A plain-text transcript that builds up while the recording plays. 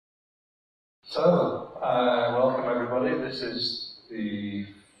Welcome everybody. This is the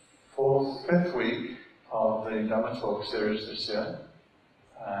fifth week of the Dharma Talk series this year,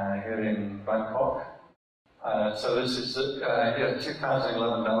 here in Bangkok. This is the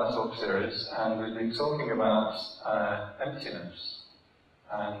 2011 Dharma Talk series, and we've been talking about emptiness,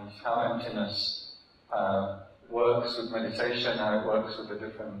 and how emptiness works with meditation, how it works with the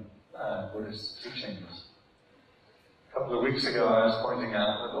different Buddhist teachings. A couple of weeks ago I was pointing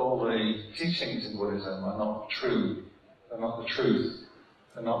out that all the teachings in Buddhism are not true, they're not the truth,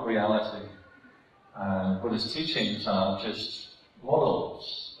 they're not reality. Buddhist teachings are just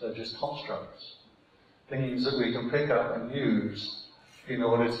models, they're just constructs, things that we can pick up and use in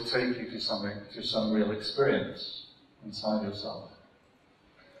order to take you to some real experience inside yourself.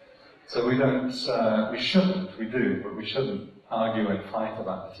 So we shouldn't argue and fight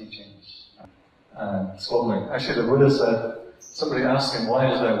about the teachings. Squabbling. Actually, the Buddha said, somebody asked him, why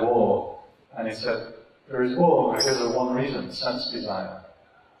is there war? And he said, there is war because of one reason, sense desire.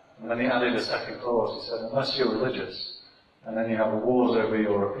 And then he added a second clause, he said, unless you're religious, and then you have wars over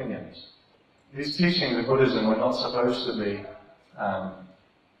your opinions. These teachings of Buddhism were not supposed to be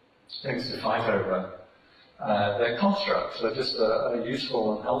things to fight over. They're constructs, they're just a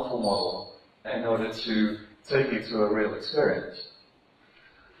useful and helpful model in order to take you to a real experience.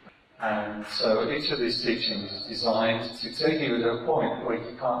 And so each of these teachings is designed to take you to a point where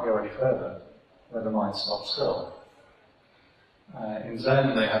you can't go any further, where the mind stops still. In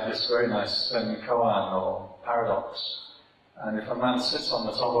Zen they have this very nice Zen koan, or paradox. And if a man sits on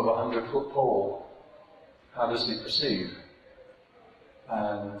the top of a 100-foot pole, how does he proceed?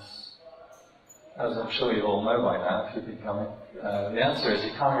 And as I'm sure you all know by now, if you've been coming, the answer is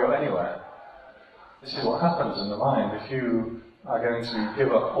you can't go anywhere. This is what happens in the mind. If you are going to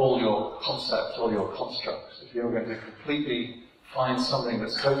give up all your concepts, all your constructs, if you're going to completely find something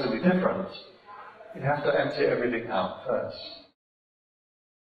that's totally different, you have to empty everything out first.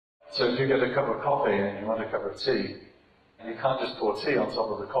 So if you get a cup of coffee and you want a cup of tea, you can't just pour tea on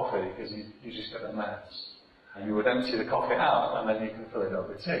top of the coffee because you just get a mess. And you would empty the coffee out and then you can fill it up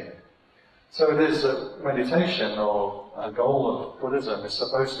with tea. So it is that meditation, or the goal of Buddhism, is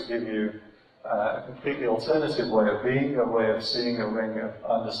supposed to give you a completely alternative way of being, a way of seeing, a way of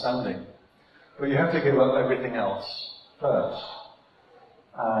understanding. But you have to give up everything else first.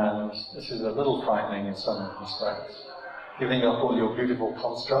 And this is a little frightening in some respects. Giving up all your beautiful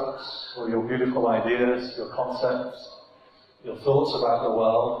constructs, all your beautiful ideas, your concepts, your thoughts about the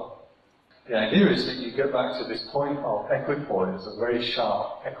world. The idea is that you get back to this point of equipoise, a very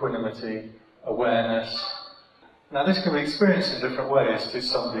sharp equanimity, awareness. Now this can be experienced in different ways to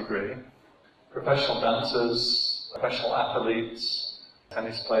some degree. Professional dancers, professional athletes,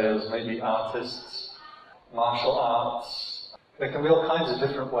 tennis players, maybe artists, martial arts. There can be all kinds of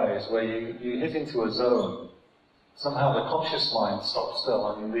different ways where you hit into a zone. Somehow the conscious mind stops still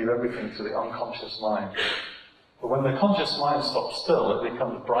and you leave everything to the unconscious mind. But when the conscious mind stops still, it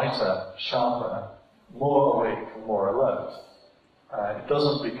becomes brighter, sharper, more awake and more alert. It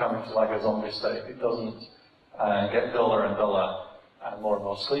doesn't become into like a zombie state. It doesn't get duller and duller and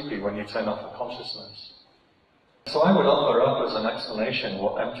more sleepy when you turn off the consciousness. So I would offer up as an explanation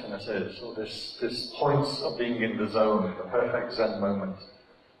what emptiness is, or this point of being in the zone, the perfect Zen moment,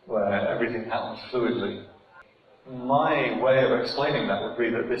 where everything happens fluidly. My way of explaining that would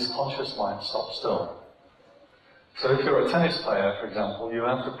be that this conscious mind stops still. So if you're a tennis player, for example, you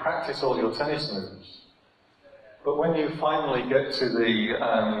have to practice all your tennis moves. But when you finally get to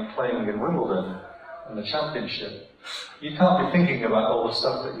the playing in Wimbledon and the championship, you can't be thinking about all the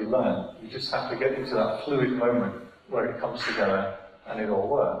stuff that you learn. You just have to get into that fluid moment where it comes together and it all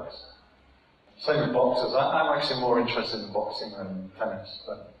works. Same with boxers. I'm actually more interested in boxing than tennis.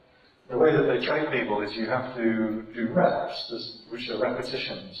 But the way that they train people is you have to do reps, which are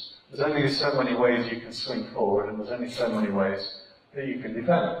repetitions. There's only so many ways you can swing forward, and there's only so many ways that you can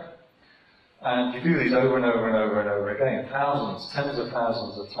develop. And you do these over and over and over and over again, thousands, tens of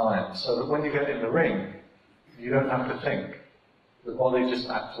thousands of times, so that when you get in the ring, you don't have to think. The body just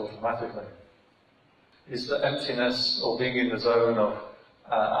acts automatically. Is the emptiness or being in the zone of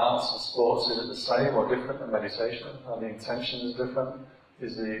arts and sports, is it the same or different than meditation? Are the intentions different?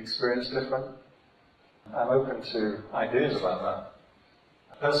 Is the experience different? I'm open to ideas about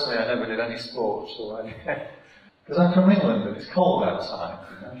that. Personally, I never did any sports or anything. Because I'm from England and it's cold outside.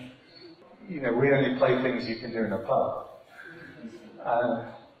 You know, we only play things you can do in a pub.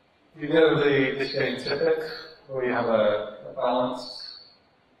 You know this game Tippet, where you have a balanced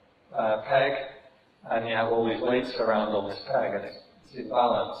peg, and you have all these weights around on this peg, and it's in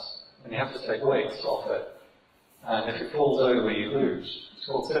balance, and you have to take weights off it. And if it falls over, you lose. It's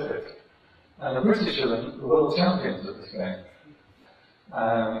called Tippet. And the British are the world champions at this game.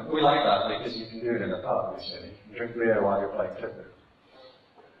 We like that because you can do it in a pub, you see. You can drink beer while you're playing clicker.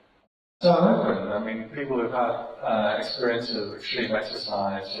 So I'm open. I mean, people who've had experience of extreme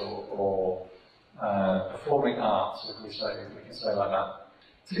exercise or performing arts, if we can say like that.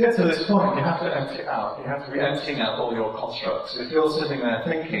 To get to this point, you have to empty out. You have to be emptying out all your constructs. If you're sitting there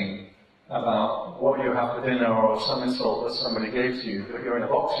thinking about what you have for dinner or some insult that somebody gave to you, but you're in a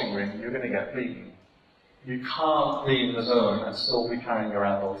boxing ring, you're going to get beaten. You can't be in the zone and still be carrying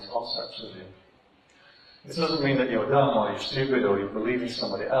around all these concepts with you. This doesn't mean that you're dumb or you're stupid or you believe in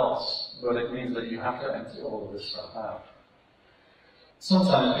somebody else, but it means that you have to empty all of this stuff out.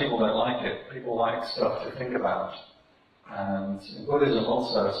 Sometimes people don't like it. People like stuff to think about. And in Buddhism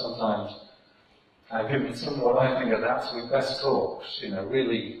also, sometimes I've given some of what I think are the absolute best talks,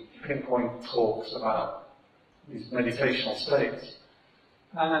 really pinpoint talks about these meditational states.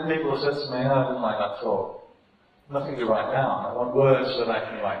 And then people have said to me, I didn't like that talk. Nothing to write down. I want words that I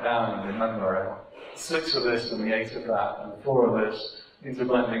can write down and remember. I want 6 of this and the 8 of that and the 4 of this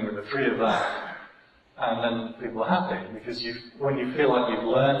interblending with the 3 of that. And then people are happy because when you feel like you've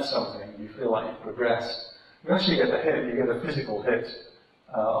learned something, you feel like you've progressed, you actually get a hit, you get a physical hit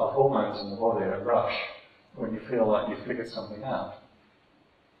of hormones in the body, a rush, when you feel like you've figured something out.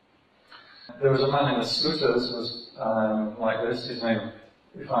 There was a man in the suttas who was like this, his name,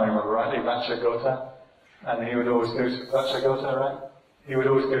 if I remember rightly, Vacchagotta, and he would always go to Vacchagotta, right? He would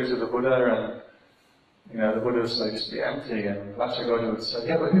always go to the Buddha and the Buddha would say, just be empty, and Vacchagotta would say,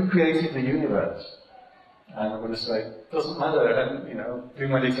 yeah, but who created the universe? And the Buddha would say, doesn't matter, and do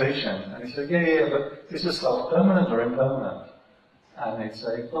meditation. And he'd say, yeah, but is this self permanent or impermanent? And he'd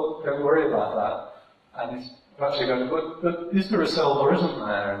say, look, don't worry about that. And he's actually going, but is there a self or isn't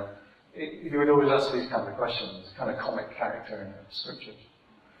there? And he would always ask these kind of questions, kind of comic character in the scriptures.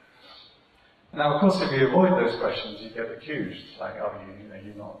 Now, of course, if you avoid those questions, you get accused, like, oh,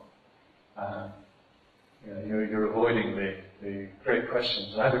 you're not, you're avoiding the great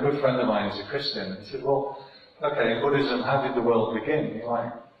questions. I had a good friend of mine who's a Christian, and he said, well, okay, in Buddhism, how did the world begin? You're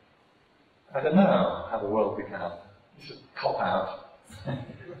like, I don't know how the world began. He said, cop out.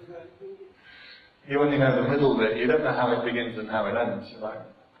 You only know the middle bit, you don't know how it begins and how it ends. You're like,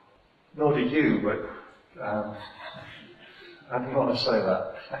 nor do you, but I didn't want to say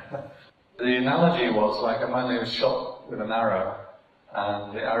that. The analogy was like a man who was shot with an arrow,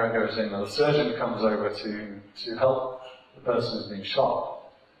 and the arrow goes in, and the surgeon comes over to help the person who's been shot.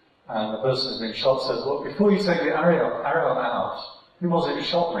 And the person who's been shot says, look, before you take the arrow out, who was it who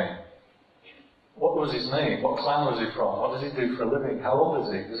shot me? What was his name? What clan was he from? What does he do for a living? How old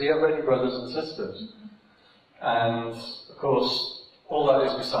is he? Does he have any brothers and sisters? And, of course, all that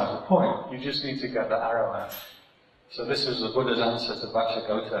is beside the point. You just need to get the arrow out. So this is the Buddha's answer to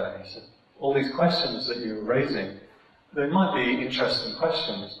Vacchagotta. He said, all these questions that you're raising, they might be interesting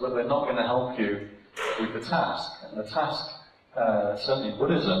questions, but they're not going to help you with the task. And the task, certainly in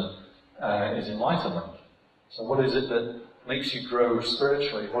Buddhism, is enlightenment. So what is it that makes you grow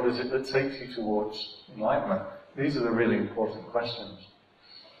spiritually? What is it that takes you towards enlightenment? These are the really important questions.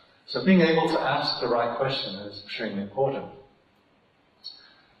 So being able to ask the right question is extremely important.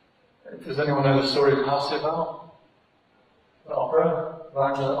 Does anyone know the story of Parsifal? The opera?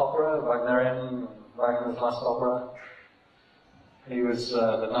 Wagner opera? Wagner's last opera? He was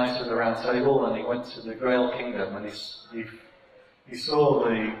the knight of the round table, and he went to the Grail Kingdom, and he saw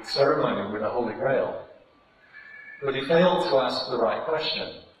the ceremony with the Holy Grail. But he failed to ask the right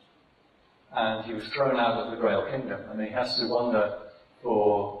question, and he was thrown out of the Grail Kingdom, and he has to wander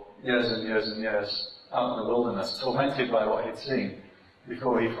for years and years and years out in the wilderness, tormented by what he'd seen,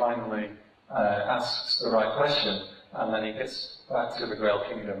 before he finally asks the right question, and then he gets back to the Grail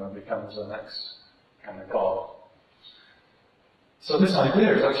Kingdom and becomes the next kind of god. So this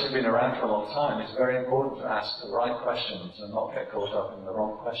idea has actually been around for a long time. It's very important to ask the right questions and not get caught up in the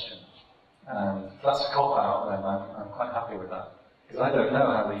wrong questions. And if that's a cop-out, then I'm quite happy with that. Because I don't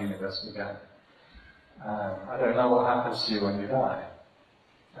know how the universe began. I don't know what happens to you when you die.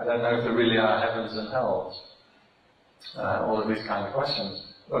 I don't know if there really are heavens and hells. All of these kind of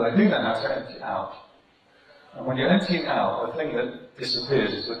questions. But I do know how to empty out. And when you're emptying out, the thing that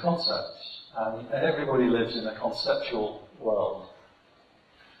disappears is the concepts. And everybody lives in a conceptual world.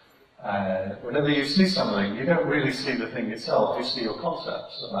 Whenever you see something, you don't really see the thing itself, you see your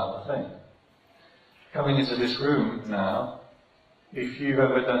concepts about the thing. Coming into this room now, if you've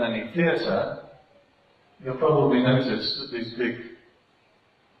ever done any theatre, you'll probably notice that these big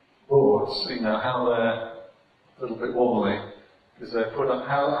boards, how they're a little bit wobbly, because they're put up.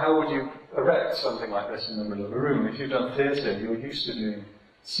 How would you erect something like this in the middle of a room? If you've done theatre, you're used to doing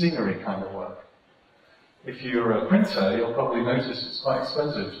scenery kind of work. If you're a printer, you'll probably notice it's quite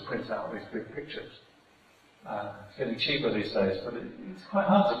expensive to print out these big pictures. It's getting cheaper these days, but it's quite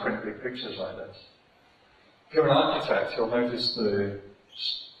hard to print big pictures like this. If you're an architect, you'll notice the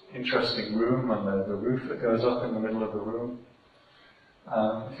interesting room and the roof that goes up in the middle of the room.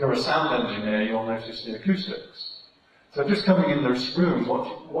 If you're a sound engineer, you'll notice the acoustics. So just coming in this room,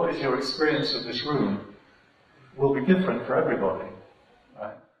 what is your experience of this room will be different for everybody,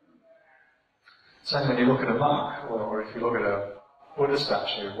 right? Same when you look at a monk, or if you look at a Buddha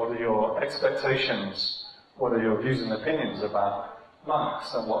statue, what are your expectations, what are your views and opinions about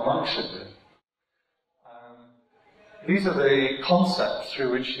monks and what monks should do? These are the concepts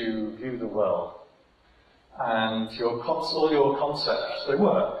through which you view the world. And all your concepts, they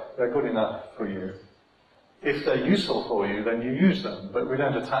work, they're good enough for you. If they're useful for you, then you use them, but we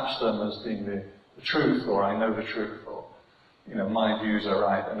don't attach them as being the truth, or I know the truth, or my views are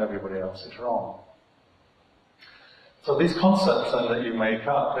right and everybody else is wrong. So these concepts then that you make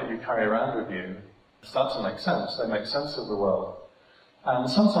up, that you carry around with you, start to make sense. They make sense of the world. And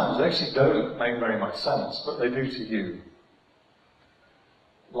sometimes they actually don't make very much sense, but they do to you.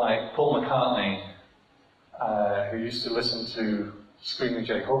 Like Paul McCartney, who used to listen to Screaming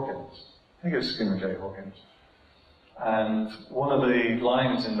Jay Hawkins. I think it was Screaming Jay Hawkins. And one of the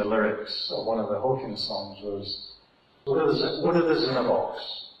lines in the lyrics of one of the Hawkins songs was, what are those in a box?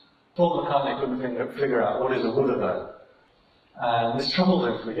 Paul McCartney couldn't figure out what is a Buddha there. And this troubled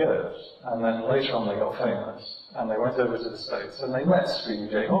him for years. And then later on they got famous. And they went over to the States and they met Screaming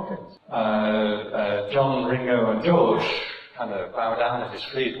Jay Hawkins. John, Ringo and George kind of bow down at his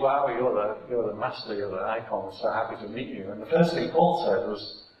feet. Wow, you're the master, you're the icon, so happy to meet you. And the first thing Paul said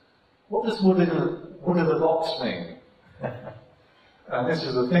was, what does wood in the box mean? And this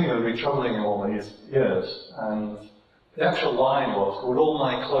is the thing that had been troubling him all these years. And the actual line was, would all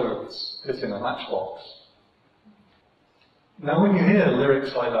my clothes fit in a matchbox? Now when you hear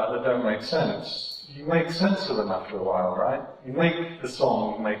lyrics like that don't make sense, you make sense of them after a while, right? You make the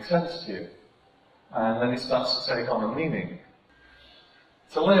song make sense to you. And then it starts to take on a meaning.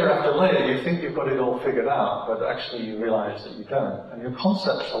 So layer after layer, you think you've got it all figured out, but actually you realize that you don't. And your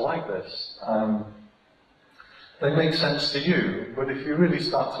concepts are like this. They make sense to you, but if you really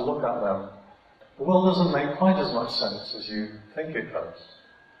start to look at them, the world doesn't make quite as much sense as you think it does.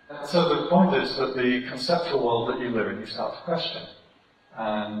 So the point is that the conceptual world that you live in, you start to question.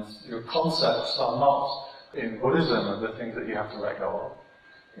 And your concepts are not, in Buddhism, the things that you have to let go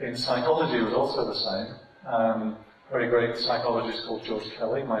of. In psychology, it was also the same. Very great psychologist called George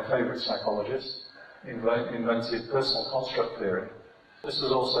Kelly, my favourite psychologist, invented personal construct theory. This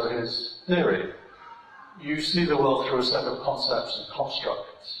was also his theory. You see the world through a set of concepts and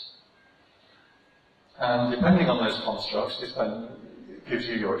constructs. And depending on those constructs, it gives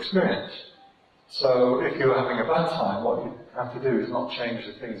you your experience. So if you're having a bad time, what you have to do is not change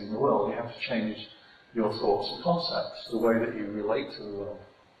the things in the world, you have to change your thoughts and concepts, the way that you relate to the world.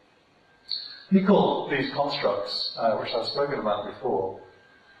 He called these constructs, which I've spoken about before,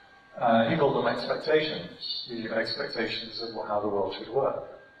 he called them expectations, the expectations of how the world should work.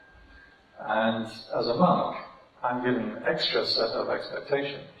 And as a monk, I'm given an extra set of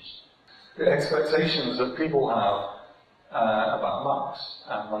expectations. The expectations that people have about monks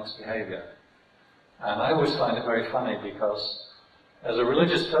and monks' behaviour. And I always find it very funny because as a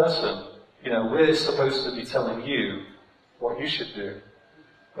religious person, we're supposed to be telling you what you should do.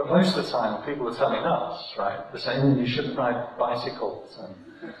 But most of the time, people are telling us, right? They're saying, you shouldn't ride bicycles,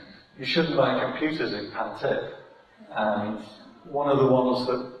 and you shouldn't buy computers in Pandit. And one of the ones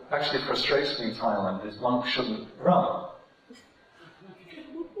that actually frustrates me in Thailand is monks shouldn't run.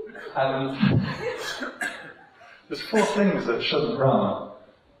 And there's 4 things that shouldn't run.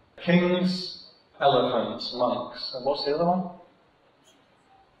 Kings, elephants, monks, and what's the other one?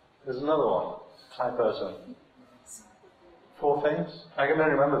 There's another one, Thai person. 4 things? I can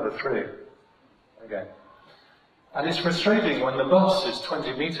only remember the 3. Okay. And it's frustrating when the bus is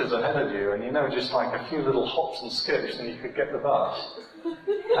 20 meters ahead of you and just like a few little hops and skips and you could get the bus.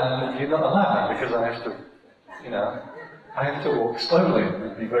 And you're not allowed because I have to, I have to walk slowly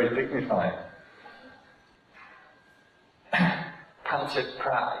and be very dignified. Pandit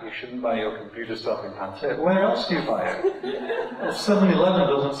Prat, you shouldn't buy your computer stuff in Pandit. Where else do you buy it? Well, 7-Eleven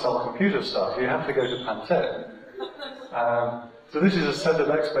doesn't sell computer stuff, you have to go to Pandit. So this is a set of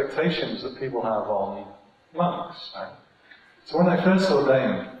expectations that people have on monks. Right? So when I first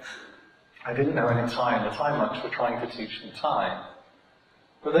ordained, I didn't know any Thai, and the Thai monks were trying to teach me Thai.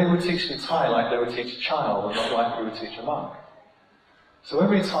 But they would teach me Thai like they would teach a child, and not like we would teach a monk. So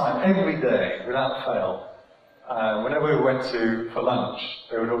every time, every day, without fail, whenever we went for lunch,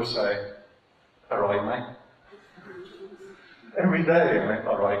 they would always say, "Alright, mate." Every day, we went,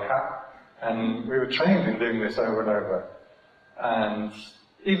 "Alright, cap." And we were trained in doing this over and over. And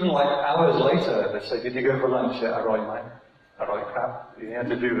even like hours later, they'd say, "Did you go for lunch?" "Yeah, alright, mate." "Alright, cap." You had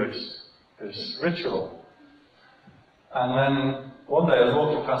to do this ritual. And then one day I was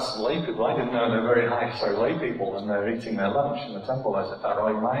walking past the lay people. I didn't know they're very high, lay people, and they're eating their lunch in the temple. I said,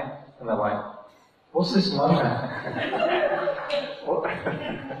 "Alright, mate." And they're like, "What's this moment?" What?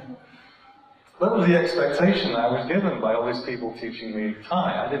 That was the expectation that I was given by all these people teaching me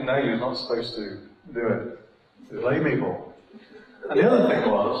Thai. I didn't know you were not supposed to do it with lay people. And the other thing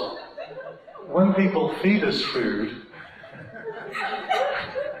was, when people feed us food,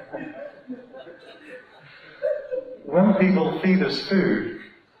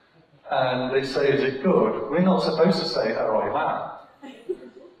 and they say, "Is it good?" we're not supposed to say, "Aroy ma,"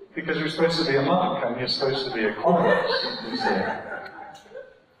 because we're supposed to be a monk and you're supposed to be a quiet, you see.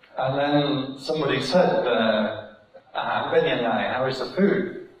 And then somebody said, "Ben Yanai, how is the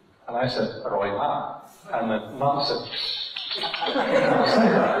food?" And I said, "Aroy ma." And the monk said, "You can't say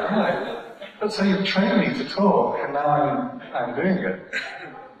that." No. But so you've trained me to talk, and now I'm doing it.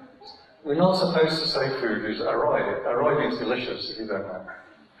 We're not supposed to say food is aroy. Aroy means delicious, if you don't know.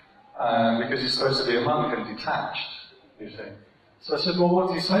 Because you're supposed to be a monk and detached, you see. So I said, "Well, what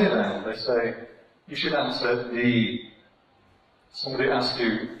do you say then?" They say, "You should answer the..." Somebody asks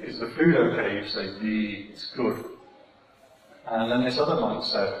you, "Is the food okay?" You say, "It's good." And then this other monk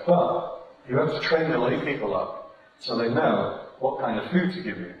said, "Well, you have to train the lay people up so they know what kind of food to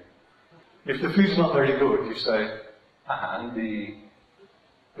give you. If the food's not very good, you say,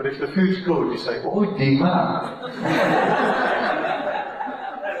 but if the food's good, you say, "Oh, di ma."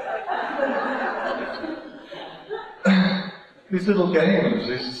 These little games,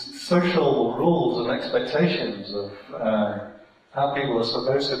 these social rules and expectations of how people are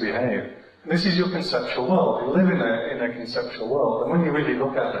supposed to behave. This is your conceptual world. You live in a conceptual world, and when you really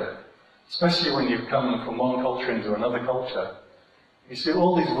look at it, especially when you've come from one culture into another culture, you see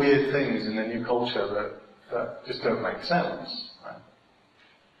all these weird things in the new culture that just don't make sense. Right?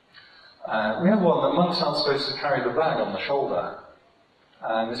 We have one that monks aren't supposed to carry the bag on the shoulder.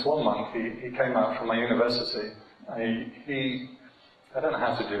 And this one monk, he came out from my university. I don't know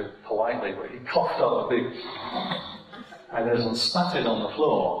how to do it politely, but he coughed up a big, and there's one spattered on the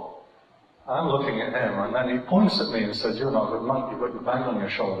floor. I'm looking at him, and then he points at me and says, "You're not a good monk, you've got your bag on your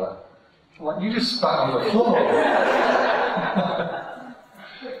shoulder." I'm like, "You just spat on the floor."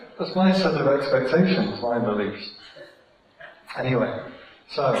 That's my set of expectations, my beliefs. Anyway,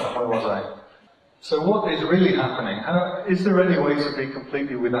 so, where was I? So what is really happening? Is there any way to be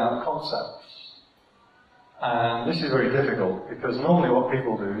completely without concepts? And this is very difficult, because normally what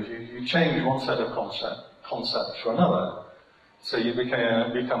people do is you change one set of concepts for another. So you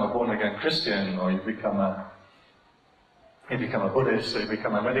become a born-again Christian, or you become a Buddhist, or you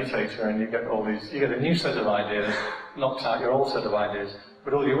become a meditator, and you get a new set of ideas, knocks out your old set of ideas,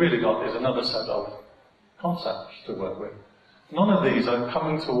 but all you really got is another set of concepts to work with. None of these are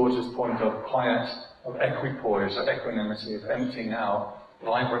coming towards this point of quiet, of equipoise, of equanimity, of emptying out,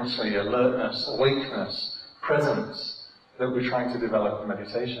 vibrancy, alertness, awakeness, presence, that we're trying to develop in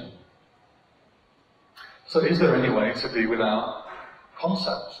meditation. So is there any way to be without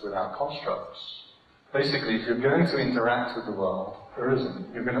concepts, without constructs? Basically, if you're going to interact with the world, there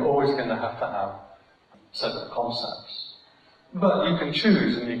isn't. You're always going to have a set of concepts. But you can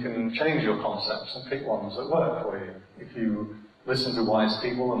choose and you can change your concepts and pick ones that work for you. If you listen to wise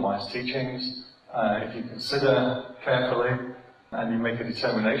people and wise teachings, if you consider carefully, and you make a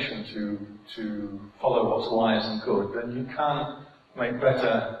determination to follow what's wise and good, then you can make a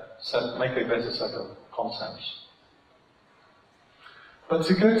better set of concepts. But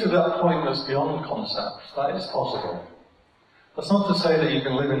to go to that point that's beyond concepts, that is possible. That's not to say that you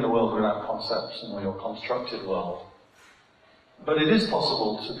can live in the world without concepts in your constructed world. But it is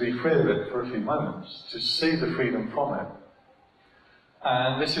possible to be free of it for a few moments, to see the freedom from it.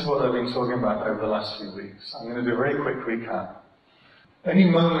 And this is what I've been talking about over the last few weeks. I'm going to do a very quick recap. Any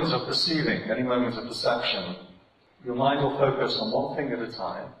moments of perceiving, any moments of perception, your mind will focus on one thing at a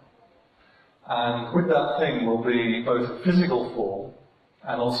time. And with that thing will be both a physical form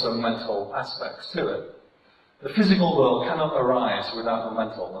and also mental aspects to it. The physical world cannot arise without the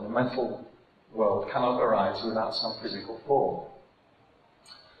mental, and the mental world cannot arise without some physical form.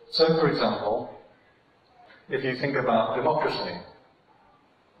 So, for example, if you think about democracy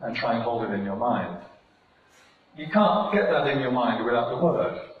and try and hold it in your mind, you can't get that in your mind without the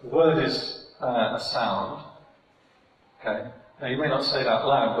word. The word is a sound, okay? Now you may not say it out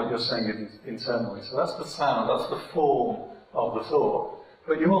loud, but you're saying it internally. So that's the sound, that's the form of the thought.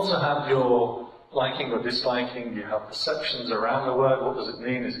 But you also have your liking or disliking, you have perceptions around the word. What does it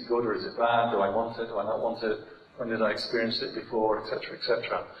mean? Is it good or is it bad? Do I want it? Do I not want it? When did I experience it before? Etc.,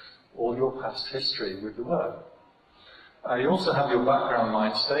 etc. All your past history with the word. You also have your background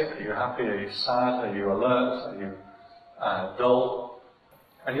mind state. Are you happy? Are you sad? Are you alert? Are you dull?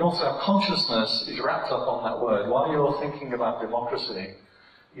 And you also have consciousness is wrapped up on that word. While you're thinking about democracy,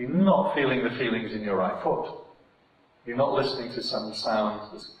 you're not feeling the feelings in your right foot. You're not listening to some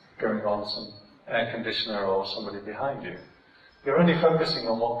sound that's going on, some air conditioner or somebody behind you. You're only focusing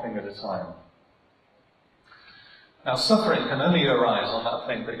on one thing at a time. Now, suffering can only arise on that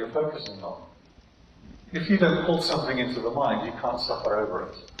thing that you're focusing on. If you don't pull something into the mind, you can't suffer over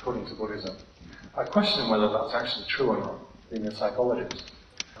it, according to Buddhism. I question whether that's actually true or not, being a psychologist.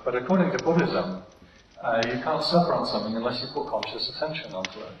 But according to Buddhism, you can't suffer on something unless you put conscious attention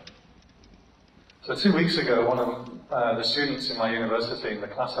onto it. So 2 weeks ago, one of the students in my university, in the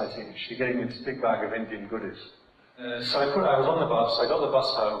class I teach, she gave me this big bag of Indian goodies. So I was on the bus, I got the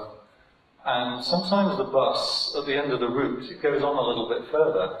bus home, and sometimes the bus, at the end of the route, it goes on a little bit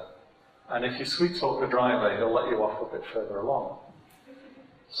further, and if you sweet talk the driver, he'll let you off a bit further along.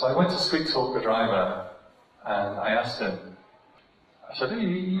 So I went to sweet talk the driver, and I asked him, I said,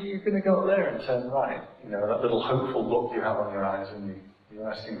 you're going to go up there and turn right. You know, that little hopeful look you have on your eyes when you're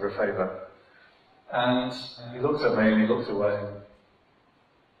asking for a favour. And he looked at me and he looked away.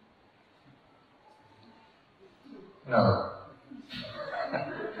 No.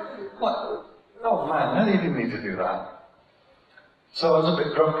 What? Oh man, no, you didn't need to do that. So I was a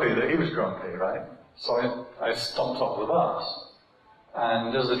bit grumpy that he was grumpy, right? So I stomped off the bus.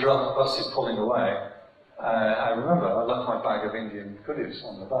 And as the bus is pulling away, I remember I left my bag of Indian goodies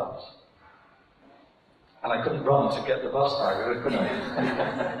on the bus. And I couldn't run to get the bus bag, could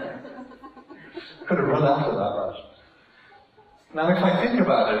I? Could have run after that bus. Now if I think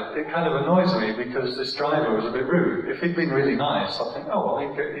about it, it kind of annoys me because this driver was a bit rude. If he'd been really nice, I'd think, oh well,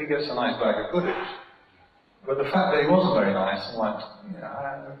 he gets a nice bag of goodies. But the fact that he wasn't very nice, I'm like,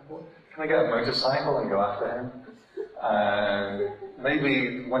 can I get a motorcycle and go after him?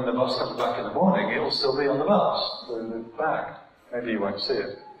 Maybe when the bus comes back in the morning, it'll still be on the bus, the bag. Maybe you won't see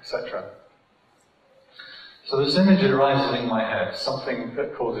it, etc. So this image arises in my head, something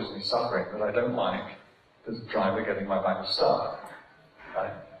that causes me suffering that I don't like, the driver getting my bag of stuff.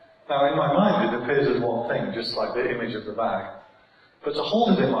 Right? Now in my mind it appears as one thing, just like the image of the bag. But to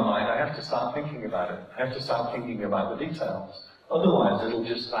hold it in my mind, I have to start thinking about it. I have to start thinking about the details. Otherwise it'll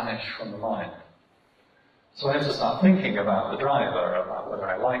just vanish from the mind. So I have to start thinking about the driver, about whether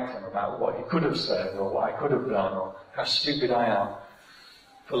I liked him, about what he could have said, or what I could have done, or how stupid I am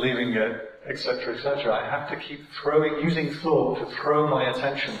for leaving it, etc., etc. I have to keep using thought to throw my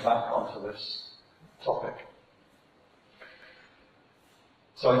attention back onto this topic.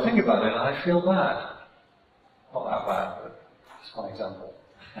 So I think about it and I feel bad. Not that bad, but it's one example.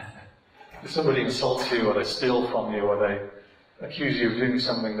 If somebody insults you, or they steal from you, or they accuse you of doing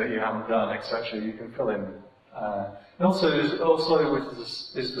something that you haven't done, etc., you can fill in. And also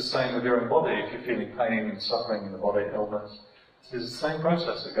is the same with your own body. If you're feeling pain and suffering in the body, illness, it's the same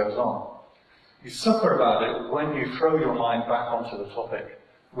process that goes on. You suffer about it when you throw your mind back onto the topic.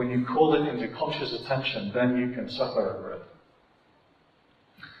 When you call it into conscious attention, then you can suffer over it.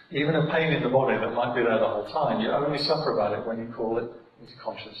 Even a pain in the body that might be there the whole time, you only suffer about it when you call it into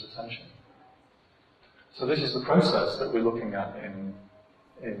conscious attention. So this is the process that we're looking at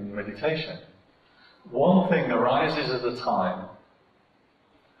in meditation. One thing arises at a time.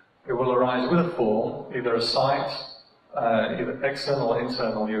 It will arise with a form, either a sight, either external or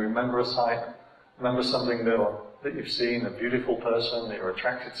internal. You remember a sight, remember something that you've seen, a beautiful person that you're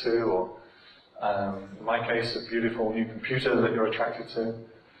attracted to, or in my case, a beautiful new computer that you're attracted to.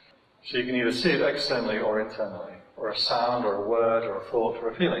 So you can either see it externally or internally, or a sound, or a word, or a thought,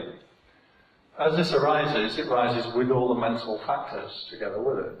 or a feeling. As this arises, it rises with all the mental factors together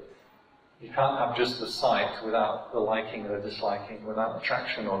with it. You can't have just the sight without the liking or the disliking, without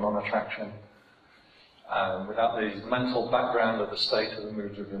attraction or non-attraction, without the mental background of the state of the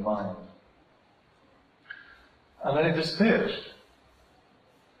moods of your mind. And then it disappears.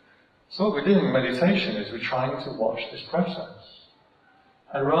 So what we're doing in meditation is we're trying to watch this process.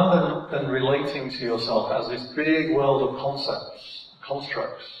 And rather than relating to yourself as this big world of concepts,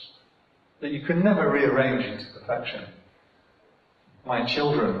 constructs, that you can never rearrange into perfection. My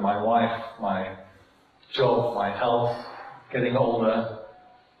children, my wife, my job, my health, getting older,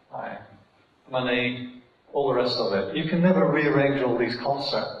 my money, all the rest of it. You can never rearrange all these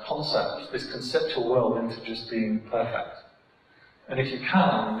concepts, this conceptual world, into just being perfect. And if you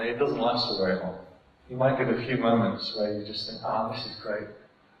can, it doesn't last for very long. You might get a few moments where you just think, this is great.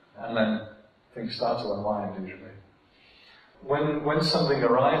 And then things start to unwind usually. When something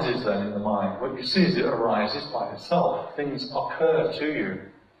arises then in the mind, what you see is it arises by itself. Things occur to you,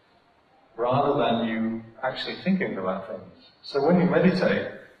 rather than you actually thinking about things. So when you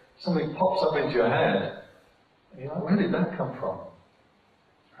meditate, something pops up into your head, and you're like, where did that come from?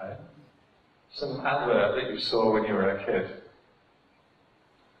 Right? Some advert that you saw when you were a kid.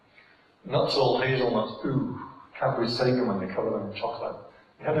 Nuts all hazelnuts, ooh, Cadbury's take them when they cover them in chocolate.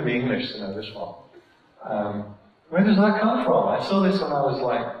 You have to be English to know this one. Where does that come from? I saw this when I was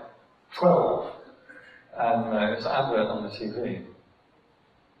like 12, and it's an advert on the TV.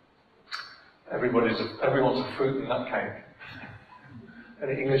 Everyone's a fruit and nut cake.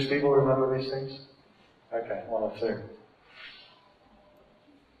 Any English people remember these things? Okay, one or two.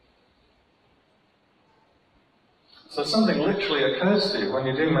 So something literally occurs to you when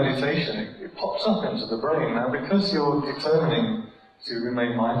you do meditation, it pops up into the brain. Now because you're determining to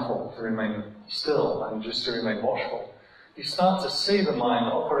remain mindful, to remain still, and just to remain watchful, you start to see the mind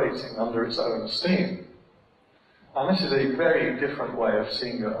operating under its own steam. And this is a very different way of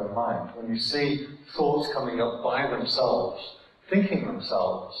seeing your own mind. When you see thoughts coming up by themselves, thinking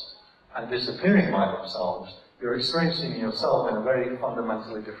themselves, and disappearing by themselves, you're experiencing yourself in a very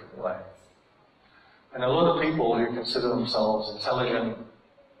fundamentally different way. And a lot of people who consider themselves intelligent,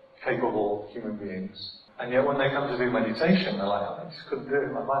 capable human beings, and yet when they come to do meditation, they're like, I just couldn't do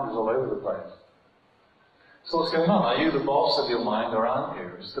it, my mind is all over the place. So what's going on? Are you the boss of your mind or aren't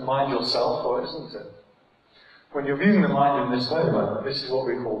you? Is the mind yourself or isn't it? When you're viewing the mind in this way, this is what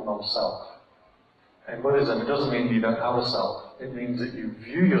we call non-self. In Buddhism, it doesn't mean you don't have a self. It means that you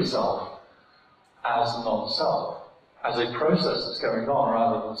view yourself as non-self, as a process that's going on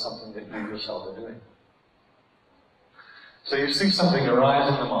rather than something that you yourself are doing. So you see something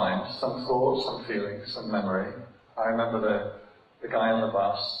arise in the mind, some thought, some feeling, some memory. I remember the guy on the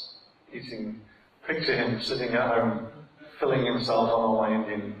bus eating, picture him sitting at home, filling himself on all my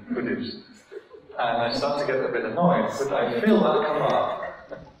Indian goodies. And I start to get a bit annoyed, but I feel that come up.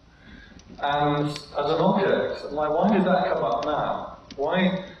 And as an object, I'm like, why did that come up now?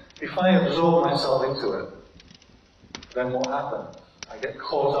 Why, if I absorb myself into it, then what happens? I get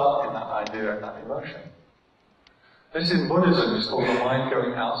caught up in that idea and that emotion. This in Buddhism is called the mind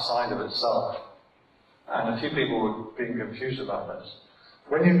going outside of itself. And a few people were being confused about this.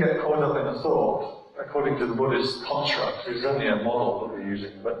 When you get caught up in a thought, according to the Buddhist construct, which is only a model that we're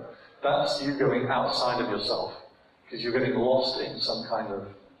using, but that's you going outside of yourself, because you're getting lost in some kind of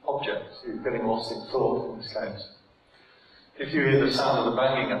object. You're getting lost in thought, in this case. If you hear the sound of the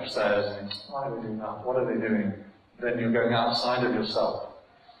banging upstairs, and you think, why are they doing that? What are they doing? Then you're going outside of yourself.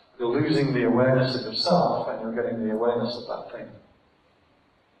 You're losing the awareness of yourself, and you're getting the awareness of that thing.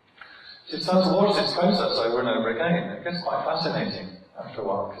 So you start to watch this process over and over again. It gets quite fascinating after a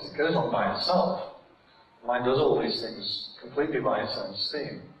while, because it goes on by itself. The mind does all these things completely by its own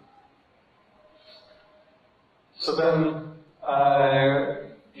steam. So then,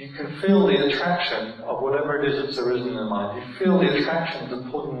 you can feel the attraction of whatever it is that's arisen in the mind. You feel the attraction to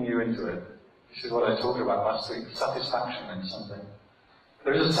pulling you into it. This is what I talked about last week, satisfaction in something.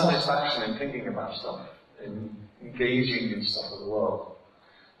 There is a satisfaction in thinking about stuff, in engaging in stuff of the world.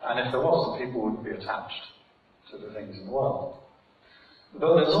 And if there was, then people wouldn't be attached to the things in the world.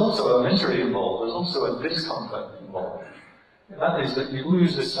 But there's also a misery involved, there's also a discomfort involved. And that is that you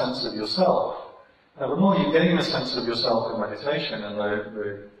lose this sense of yourself. Now, the more you gain a sense of yourself in meditation and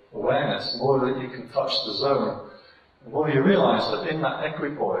the awareness, the more that you can touch the zone, the more you realize that in that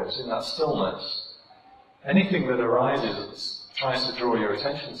equipoise, in that stillness, anything that arises that tries to draw your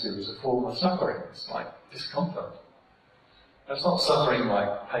attention to is a form of suffering. It's like discomfort. It's not suffering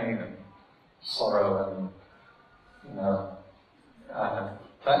like pain and sorrow and,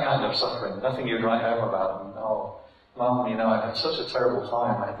 that kind of suffering. Nothing you'd write home about. And, oh, Mum, I had such a terrible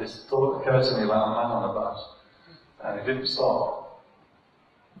time. I had this thought occur to me about a man on a bus, and it didn't stop.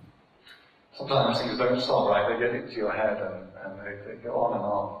 Sometimes things don't stop, right? They get into your head and they go on and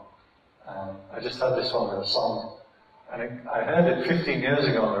on. I just had this one with a song, and I heard it 15 years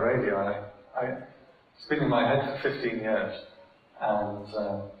ago on the radio, and it's been in my head for 15 years. And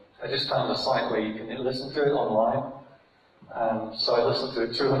I just found a site where you can listen to it online. And so I listened to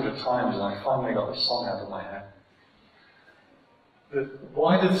it 200 times, and I finally got the song out of my head.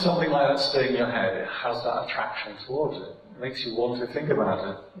 Why did something like that stay in your head? It has that attraction towards it. It makes you want to think about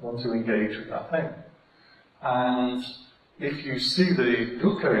it, want to engage with that thing. And if you see the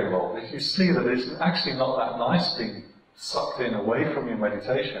dukkha involved, if you see that it's actually not that nice being sucked in away from your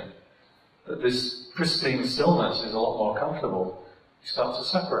meditation, that this pristine stillness is a lot more comfortable, You start to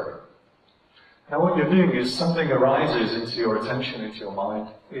separate. Now what you're doing is something arises into your attention, into your mind,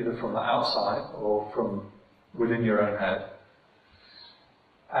 either from the outside or from within your own head.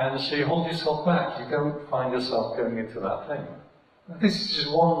 And so you hold yourself back. You don't find yourself going into that thing. This is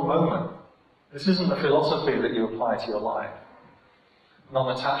just one moment. This isn't a philosophy that you apply to your life.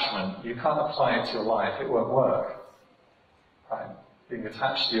 Non-attachment, you can't apply it to your life, it won't work. Right? Being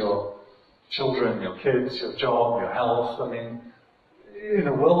attached to your children, your kids, your job, your health, I mean, in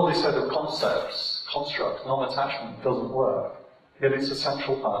a worldly set of concepts, constructs, non-attachment doesn't work. Yet it's a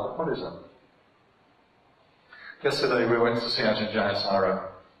central part of Buddhism. Yesterday we went to see Ajahn Jayasaro,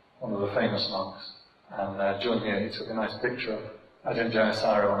 one of the famous monks, and John here, he took a nice picture of Ajahn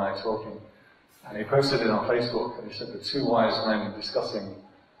Jayasaro and I talking, and he posted it on Facebook, and he said the two wise men discussing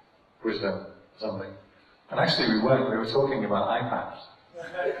wisdom or something. And actually we weren't, we were talking about iPads.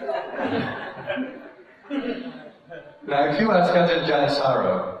 Now if you ask Ajahn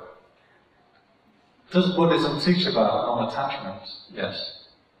Jayasaro, does Buddhism teach about non-attachment? Yes.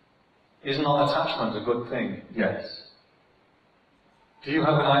 Is non-attachment a good thing? Yes. Do you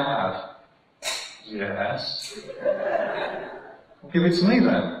have an iPad? Yes. Give it to me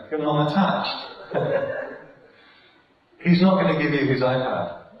then. You're non-attached. He's not going to give you his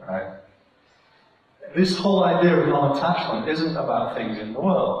iPad, right? This whole idea of non-attachment isn't about things in the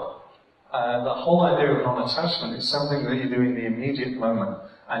world. The whole idea of non-attachment is something that you do in the immediate moment,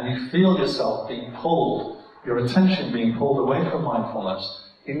 and you feel yourself being pulled, your attention being pulled away from mindfulness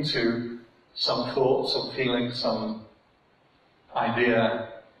into some thought, some feeling, some idea,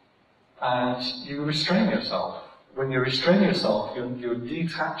 and you restrain yourself. When you restrain yourself, you're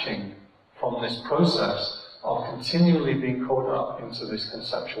detaching from this process of continually being caught up into this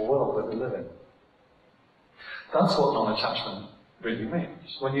conceptual world that we live in. That's what non-attachment really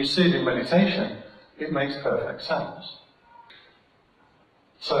means. When you see it in meditation, it makes perfect sense.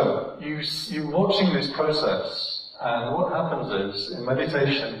 So, you're watching this process, and what happens is, in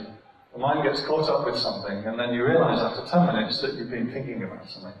meditation, the mind gets caught up with something, and then you realize after 10 minutes that you've been thinking about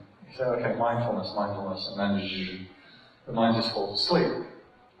something. You say, okay, mindfulness, mindfulness, and then the mind just falls asleep.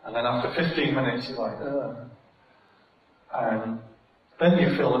 And then after 15 minutes, you're like, ugh. And then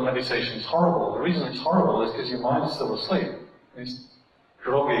you feel that meditation is horrible. The reason it's horrible is because your mind's still asleep. It's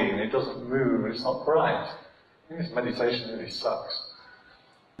groggy, and it doesn't move, and it's not bright. I think this meditation really sucks.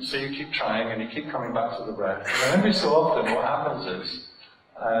 So you keep trying, and you keep coming back to the breath. And then every so often, what happens is,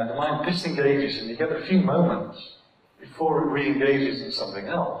 the mind disengages, and you get a few moments before it re-engages in something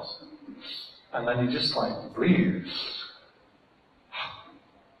else. And then you just like breathe.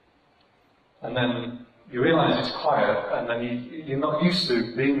 And then you realize it's quiet, and then you're not used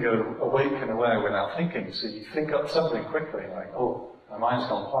to being awake and aware without thinking, so you think up something quickly, like, oh, my mind's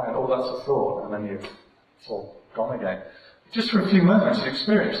gone quiet, oh, that's a thought, and then it's all gone again. Just for a few moments you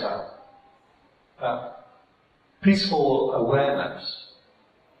experience that peaceful awareness.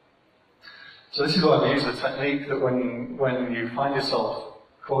 So this is why we use the technique that when you find yourself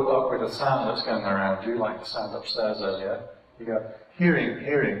caught up with a sound that's going around you, like the sound upstairs earlier, you go,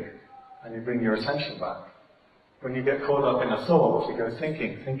 hearing, and you bring your attention back. When you get caught up in a thought, you go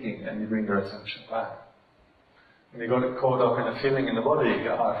thinking, and you bring your attention back. When you got caught up in a feeling in the body, you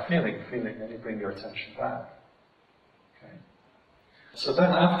go, feeling, and you bring your attention back. Okay. So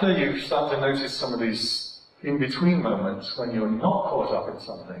then after you start to notice some of these in-between moments when you're not caught up in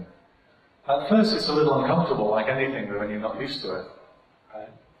something, at first it's a little uncomfortable, like anything, when you're not used to it. Right?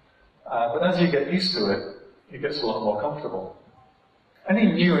 But as you get used to it, it gets a lot more comfortable.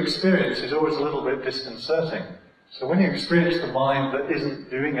 Any new experience is always a little bit disconcerting. So when you experience the mind that isn't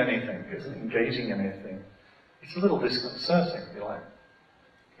doing anything, isn't engaging in anything, it's a little disconcerting. You're like,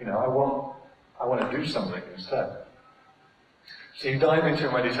 I want to do something instead. So you dive into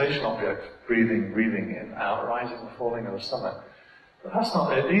a meditation object, breathing in, out, rising and falling of the stomach. But that's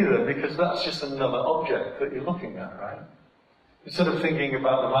not it either, because that's just another object that you're looking at, right? Instead of thinking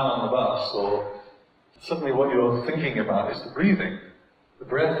about the man on the bus, or suddenly what you're thinking about is the breathing. The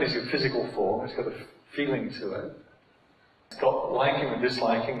breath is your physical form, it's got a feeling to it. It's got liking and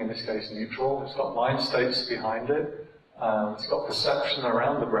disliking, in this case neutral. It's got mind states behind it. It's got perception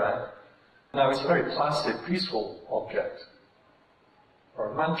around the breath. Now it's a very placid, peaceful object.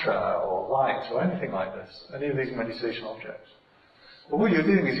 Or a mantra, or light, or anything like this. Any of these meditation objects. But what you're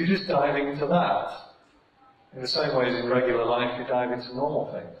doing is you're just diving into that. In the same way as in regular life you dive into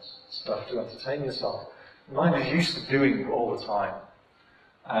normal things. Stuff to entertain yourself. The mind is used to doing all the time.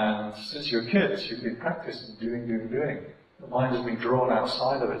 And since you're kids, you've been practicing doing. The mind has been drawn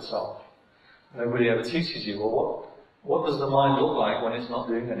outside of itself. Nobody ever teaches you, well, what does the mind look like when it's not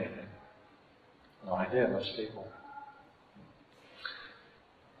doing anything? No idea, most people.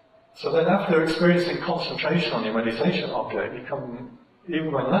 So then after experiencing concentration on your meditation object,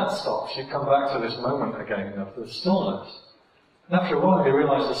 even when that stops, you come back to this moment again of the stillness. And after a while you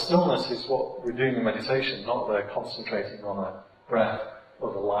realise the stillness is what we're doing in meditation, not the concentrating on a breath,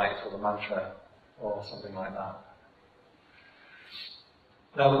 or the light, or the mantra, or something like that.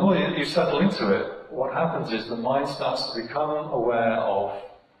 Now the more you settle into it, what happens is the mind starts to become aware of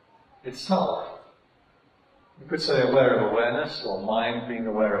itself. You could say aware of awareness, or mind being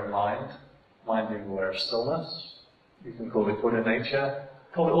aware of mind being aware of stillness. You can call it Buddha nature,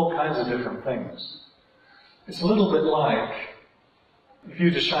 call it all kinds of different things. It's a little bit like, if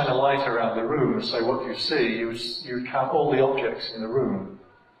you just shine a light around the room and say what you see, you count all the objects in the room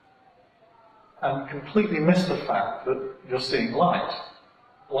and completely miss the fact that you're seeing light.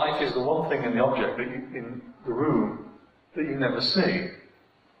 Light is the one thing in the object in the room that you never see,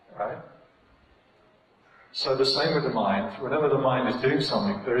 right? So the same with the mind. Whenever the mind is doing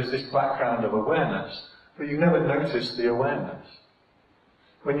something, there is this background of awareness, but you never notice the awareness.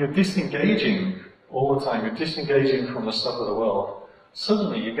 When you're disengaging all the time, you're disengaging from the stuff of the world,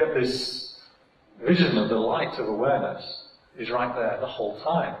 suddenly you get this vision of the light of awareness is right there the whole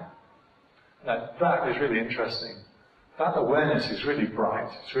time. Now that is really interesting. That awareness is really bright,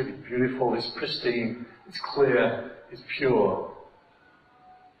 it's really beautiful, it's pristine, it's clear, it's pure.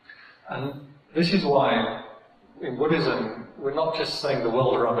 And this is why in Buddhism we're not just saying the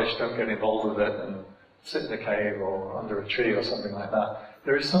world is rubbish, don't get involved with it and sit in a cave or under a tree or something like that.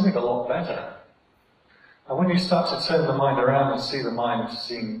 There is something a lot better. And when you start to turn the mind around and see the mind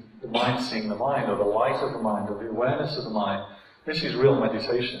seeing the mind, or the light of the mind, or the awareness of the mind, this is real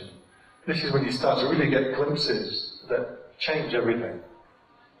meditation. This is when you start to really get glimpses that change everything.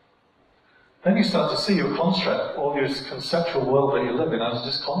 Then you start to see your construct, all your conceptual world that you live in, as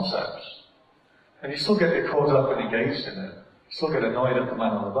just concepts. And you still get caught up and engaged in it. You still get annoyed at the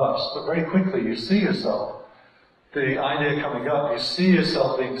man on the bus, but very quickly you see yourself, the idea coming up, you see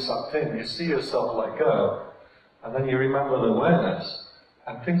yourself being sucked in, you see yourself let go, and then you remember the awareness,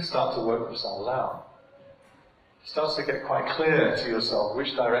 and things start to work themselves out. It starts to get quite clear to yourself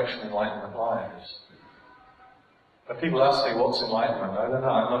which direction enlightenment lies. When people ask me what's enlightenment, I don't know,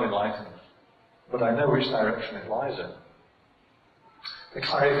 I'm not enlightened, but I know which direction it lies in. The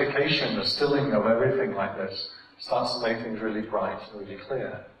clarification, the stilling of everything like this starts to make things really bright and really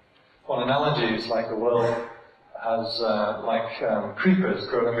clear. One analogy is like the world has creepers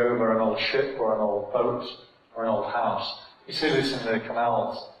growing over an old ship or an old boat or an old house. You see this in the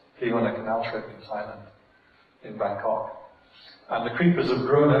canals, if you go on a canal trip in Thailand, in Bangkok. And the creepers have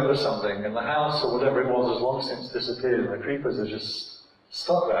grown over something, and the house or whatever it was has long since disappeared, and the creepers are just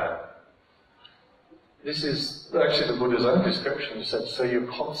stuck there. This is actually the Buddha's own description. He said, so your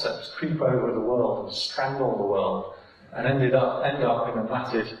concepts creep over the world and strangle the world, and end up in a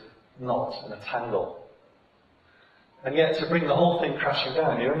matted knot, in a tangle. And yet, to bring the whole thing crashing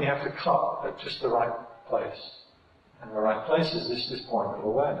down, you only have to cut at just the right place. And the right place is this point of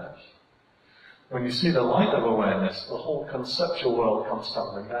awareness. When you see the light of awareness, the whole conceptual world comes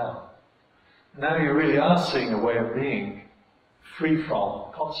tumbling down. Now you really are seeing a way of being free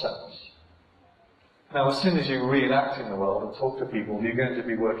from concepts. Now, as soon as you reenact in the world and talk to people, you're going to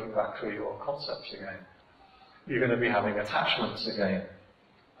be working back through your concepts again. You're going to be having attachments again.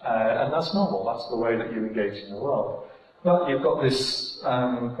 And that's normal, that's the way that you engage in the world. But you've got this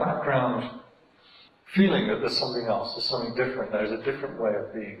background feeling that there's something else, there's something different, there's a different way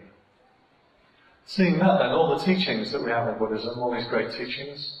of being. Seeing that then, all the teachings that we have in Buddhism, all these great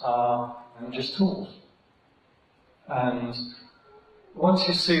teachings, are just tools. And once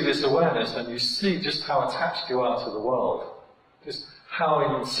you see this awareness, then you see just how attached you are to the world, just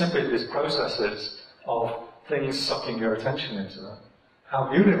how insipid this process is of things sucking your attention into them.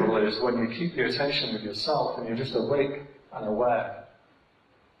 How beautiful it is when you keep your attention with yourself and you're just awake and aware.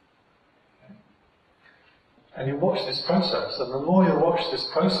 And you watch this process, and the more you watch this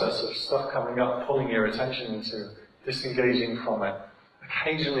process of stuff coming up, pulling your attention into, disengaging from it,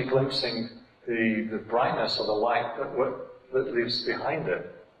 occasionally glimpsing the brightness or the light that lives behind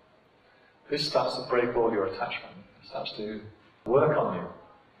it, this starts to break all your attachment. It starts to work on you.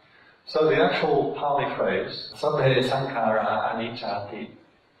 So the actual Pali phrase, Sabbe Sankhara Anicca,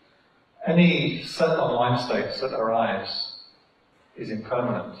 any set on mind states that arise is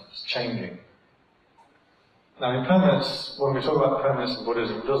impermanent, it's changing. Now impermanence, when we talk about permanence in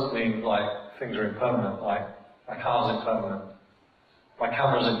Buddhism, it doesn't mean like things are impermanent, like my car's impermanent, my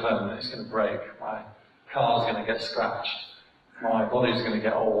camera's impermanent, it's going to break, my car's going to get scratched, my body's going to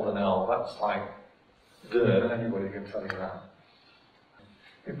get old and ill. That's like, duh, anybody can tell you that.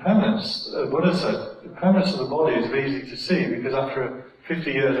 Impermanence, Buddha said, impermanence of the body is easy to see because after a 50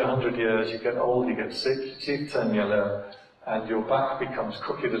 years, 100 years, you get old, you get sick, your teeth turn yellow, and your back becomes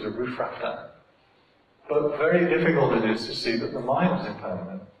crooked as a roof rafter. But very difficult it is to see that the mind is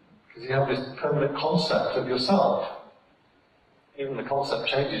impermanent, because you have this permanent concept of yourself. Even the concept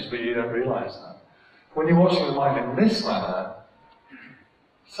changes, but you don't realize that. When you're watching the mind in this manner,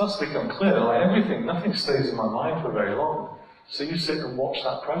 it starts to become clear, like everything, nothing stays in my mind for very long. So you sit and watch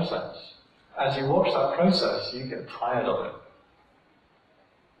that process. As you watch that process, you get tired of it.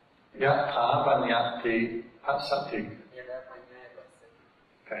 Yattha panyati pasati.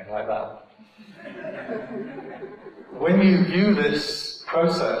 Okay, like that. When you view this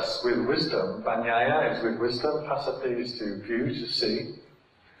process with wisdom, panyaya is with wisdom, pasati is to view, to see.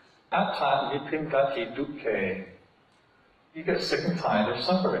 Atta nipimdati dukkhe. You get sick and tired of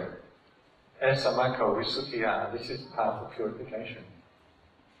suffering. Esamako visuddhiya. This is the path of purification.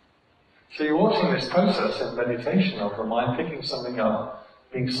 So you're watching this process in meditation of the mind picking something up,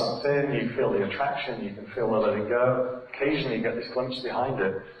 being sucked in, you feel the attraction, you can feel the letting go, occasionally you get this glimpse behind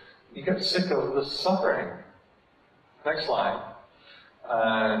it. You get sick of the suffering. Next line.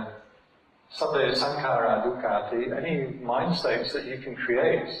 Sabbe sankhara dukkati. Any mind states that you can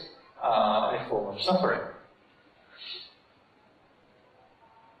create are a form of suffering.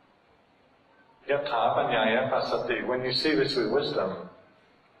 Yattha panyaya pasati. When you see this with wisdom,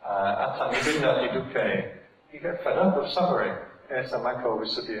 atta nibindati dukkhe, you get fed up of suffering. Esamako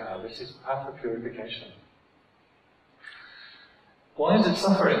visuddhiya. This is the path of purification. Why is it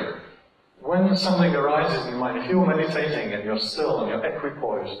suffering? When something arises in your mind, if you're meditating and you're still and you're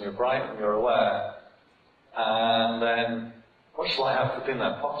equipoised and you're bright and you're aware, and then what shall I have for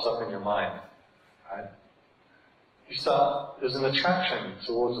dinner pops up in your mind, right? There's an attraction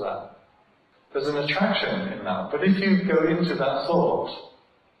towards that. There's an attraction in that. But if you go into that thought,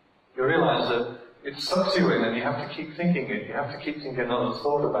 you realize that it sucks you in and you have to keep thinking it, you have to keep thinking another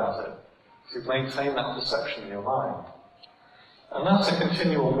thought about it to maintain that perception in your mind. And that's a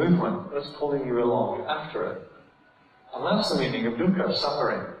continual movement that's pulling you along after it. And that's the meaning of dukkha,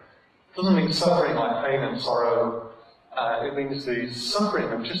 suffering. It doesn't mean suffering like pain and sorrow. It means the suffering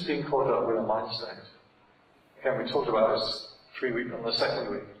of just being caught up with a mind state. Again, we talked about this on the second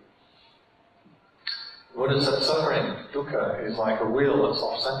week. Buddha said suffering, dukkha, is like a wheel that's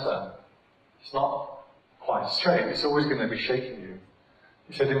off-center. It's not quite straight. It's always going to be shaking you.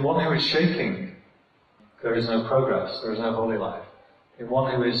 He said, in one who is shaking, there is no progress, there is no holy life. In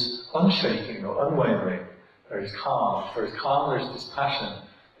one who is unshaking or unwavering, there is calm. If there is calm, there is dispassion.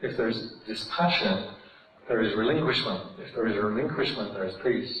 If there is dispassion, there is relinquishment. If there is relinquishment, there is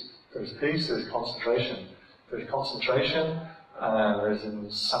peace. If there is peace, there is concentration. If there is concentration, there is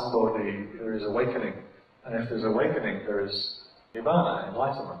sambodhi, there is awakening. And if there is awakening, there is nibbana,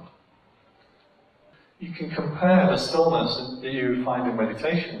 enlightenment. You can compare the stillness that you find in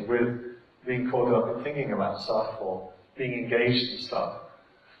meditation with being caught up in thinking about stuff or being engaged in stuff.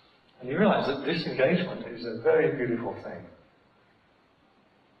 And you realize that this engagement is a very beautiful thing.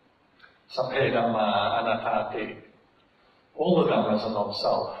 Sabbhe Dhamma anattati. All the Dhammas are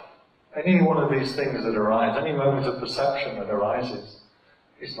non-self. Any one of these things that arise, any moment of perception that arises,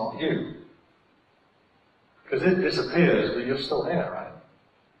 is not you. Because it disappears, but you're still here, right?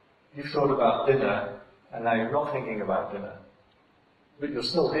 You've thought about dinner, and now you're not thinking about dinner. But you're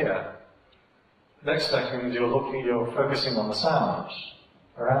still here. Next second, you're focusing on the sounds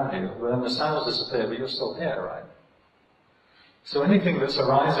around you. But then the sounds disappear, but you're still here, right? So anything that's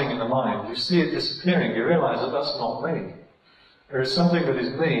arising in the mind, you see it disappearing, you realize that that's not me. There is something that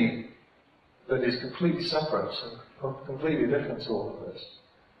is me that is completely separate and completely different to all of this.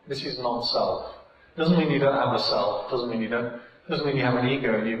 This is non-self. Doesn't mean you don't have a self, doesn't mean you have an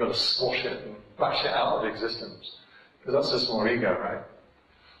ego and you've got to squash it and bash it out of existence. Because that's just more ego, right?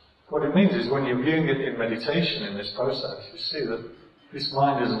 What it means is when you're viewing it in meditation, in this process, you see that this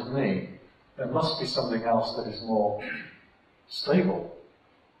mind isn't me. There must be something else that is more stable.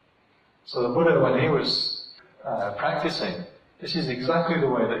 So the Buddha, when he was practicing, this is exactly the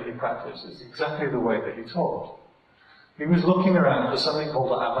way that he practiced. It's exactly the way that he taught. He was looking around for something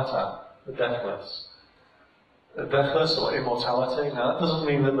called the amata, the deathless. The deathless or immortality. Now that doesn't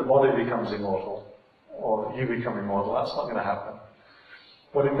mean that the body becomes immortal, or you become immortal. That's not going to happen.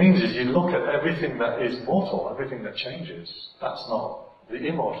 What it means is you look at everything that is mortal, everything that changes. That's not the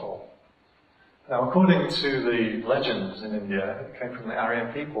immortal. Now, according to the legends in India, it came from the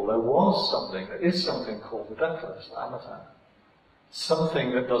Aryan people, there is something called the deathless, the amata.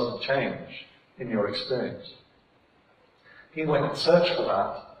 Something that doesn't change in your experience. He went and searched for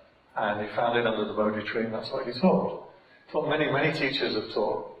that, and he found it under the Bodhi tree, and that's what he taught. He taught many, many teachers have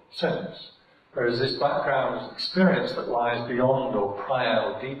taught since. Whereas this background experience that lies beyond or prior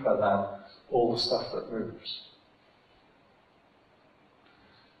or deeper than all the stuff that moves.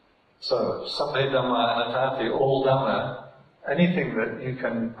 So, Sabbe Dhamma Anattati, all Dhamma, anything that you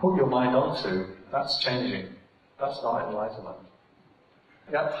can put your mind onto, that's changing. That's not enlightenment.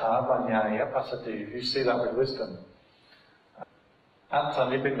 Yatha Vanyaya Pasati, if you see that with wisdom. Atta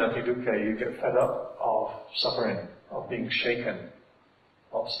Nibindati Dukkha, you get fed up of suffering, of being shaken,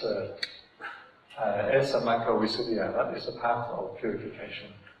 not stirred. Esa Mako Visuddhya, that is the path of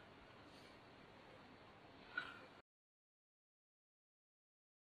purification.